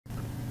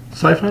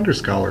SciFinder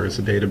Scholar is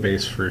a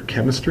database for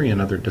chemistry and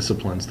other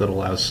disciplines that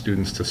allows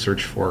students to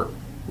search for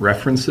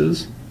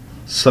references,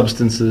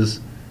 substances,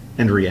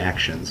 and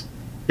reactions.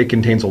 It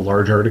contains a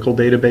large article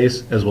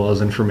database as well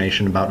as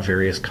information about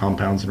various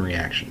compounds and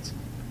reactions.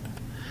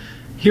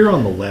 Here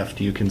on the left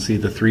you can see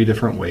the three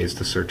different ways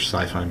to search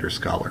SciFinder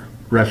Scholar: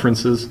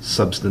 references,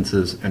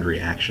 substances, and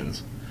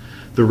reactions.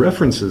 The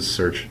references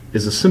search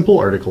is a simple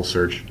article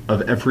search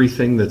of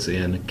everything that's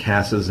in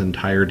CAS's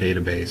entire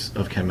database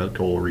of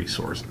chemical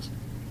resources.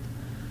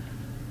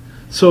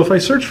 So if I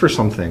search for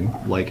something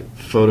like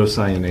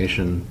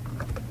photocyanation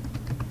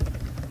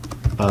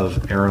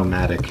of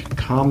aromatic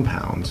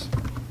compounds,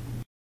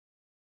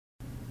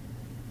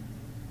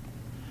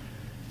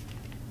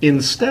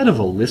 instead of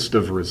a list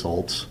of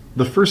results,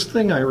 the first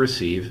thing I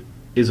receive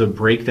is a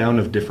breakdown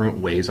of different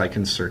ways I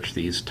can search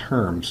these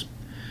terms.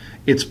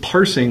 It's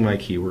parsing my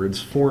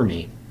keywords for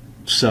me.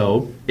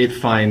 So it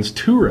finds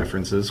two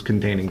references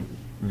containing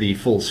the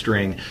full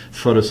string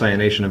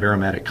photocyanation of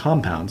aromatic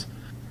compounds,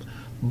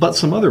 but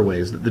some other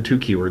ways that the two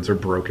keywords are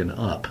broken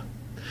up.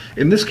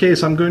 In this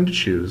case, I'm going to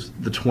choose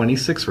the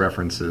 26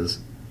 references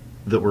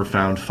that were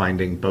found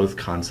finding both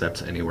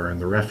concepts anywhere in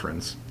the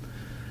reference.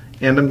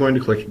 And I'm going to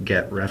click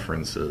Get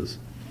References.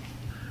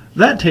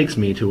 That takes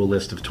me to a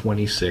list of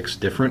 26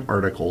 different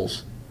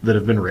articles that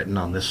have been written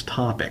on this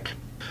topic.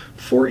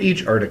 For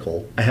each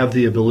article, I have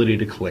the ability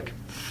to click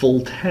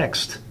Full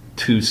Text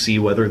to see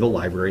whether the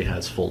library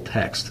has full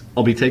text.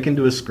 I'll be taken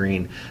to a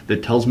screen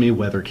that tells me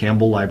whether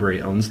Campbell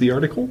Library owns the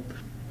article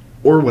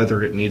or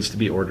whether it needs to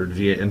be ordered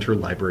via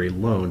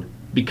interlibrary loan.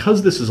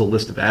 Because this is a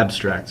list of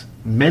abstracts,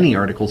 many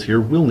articles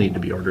here will need to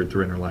be ordered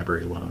through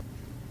interlibrary loan.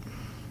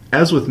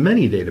 As with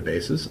many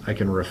databases, I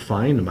can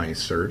refine my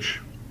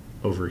search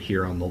over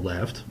here on the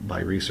left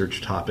by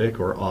research topic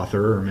or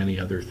author or many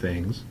other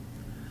things.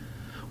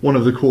 One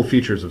of the cool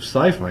features of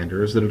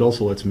SciFinder is that it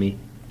also lets me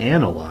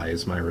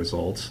analyze my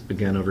results,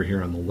 again over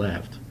here on the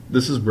left.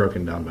 This is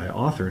broken down by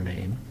author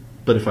name,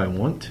 but if I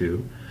want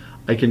to,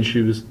 I can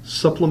choose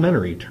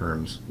supplementary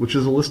terms, which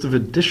is a list of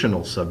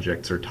additional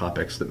subjects or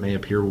topics that may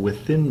appear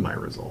within my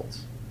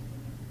results.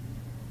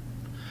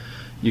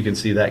 You can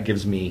see that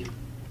gives me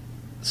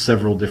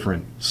several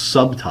different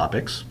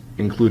subtopics,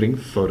 including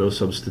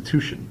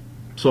photosubstitution.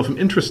 So if I'm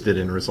interested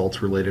in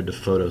results related to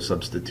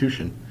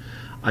photosubstitution,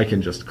 I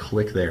can just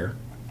click there.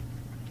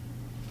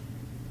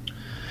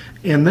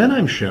 And then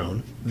I'm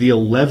shown the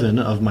 11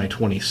 of my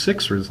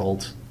 26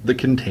 results that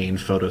contain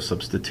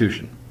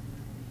photosubstitution.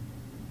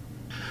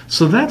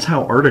 So that's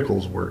how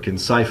articles work in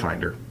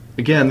SciFinder.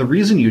 Again, the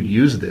reason you'd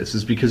use this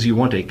is because you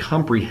want a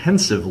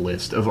comprehensive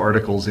list of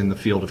articles in the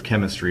field of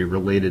chemistry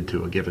related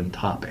to a given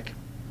topic.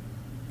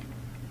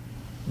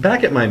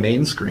 Back at my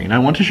main screen, I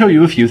want to show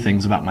you a few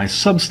things about my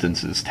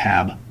Substances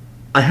tab.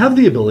 I have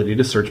the ability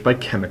to search by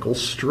chemical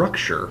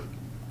structure.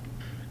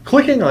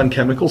 Clicking on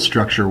chemical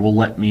structure will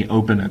let me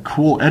open a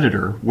cool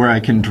editor where I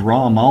can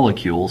draw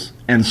molecules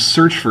and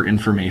search for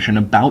information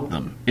about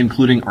them,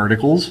 including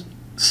articles,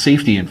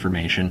 safety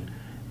information,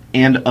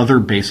 and other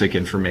basic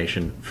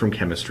information from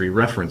chemistry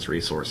reference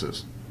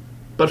resources.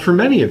 But for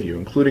many of you,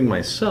 including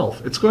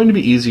myself, it's going to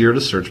be easier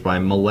to search by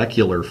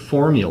molecular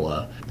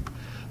formula.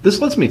 This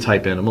lets me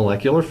type in a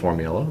molecular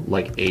formula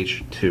like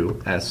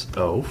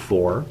H2SO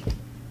for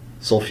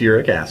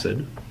sulfuric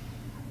acid.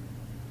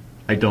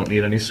 I don't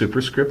need any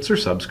superscripts or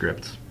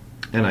subscripts,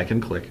 and I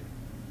can click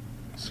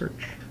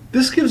search.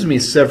 This gives me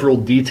several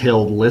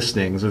detailed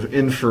listings of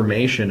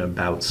information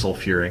about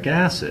sulfuric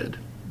acid,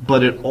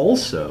 but it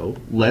also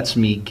lets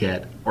me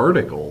get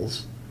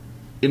articles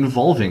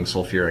involving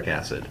sulfuric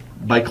acid.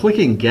 By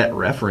clicking Get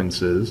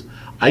References,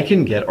 I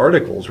can get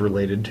articles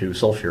related to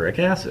sulfuric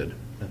acid.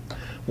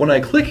 When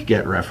I click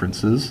Get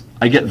References,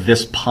 I get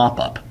this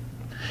pop-up.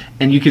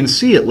 And you can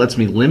see it lets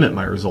me limit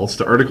my results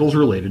to articles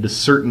related to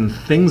certain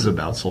things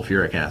about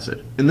sulfuric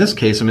acid. In this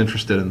case, I'm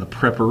interested in the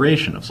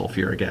preparation of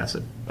sulfuric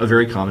acid, a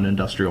very common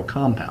industrial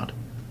compound.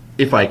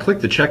 If I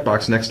click the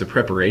checkbox next to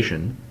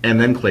preparation and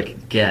then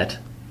click Get,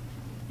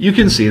 you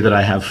can see that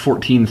I have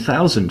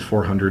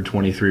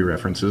 14,423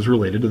 references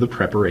related to the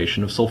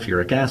preparation of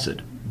sulfuric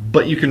acid.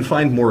 But you can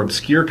find more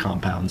obscure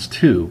compounds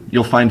too.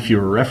 You'll find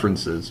fewer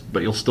references,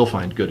 but you'll still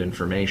find good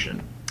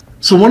information.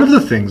 So one of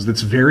the things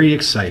that's very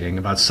exciting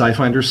about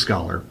SciFinder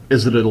Scholar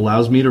is that it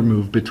allows me to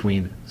move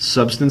between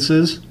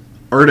substances,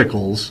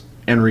 articles,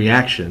 and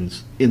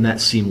reactions in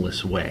that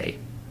seamless way.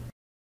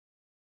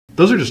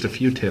 Those are just a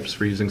few tips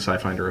for using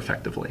SciFinder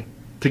effectively.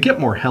 To get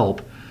more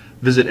help,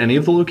 visit any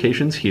of the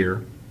locations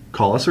here,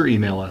 call us or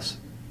email us,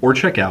 or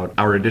check out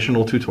our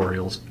additional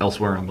tutorials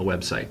elsewhere on the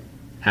website.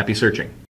 Happy searching!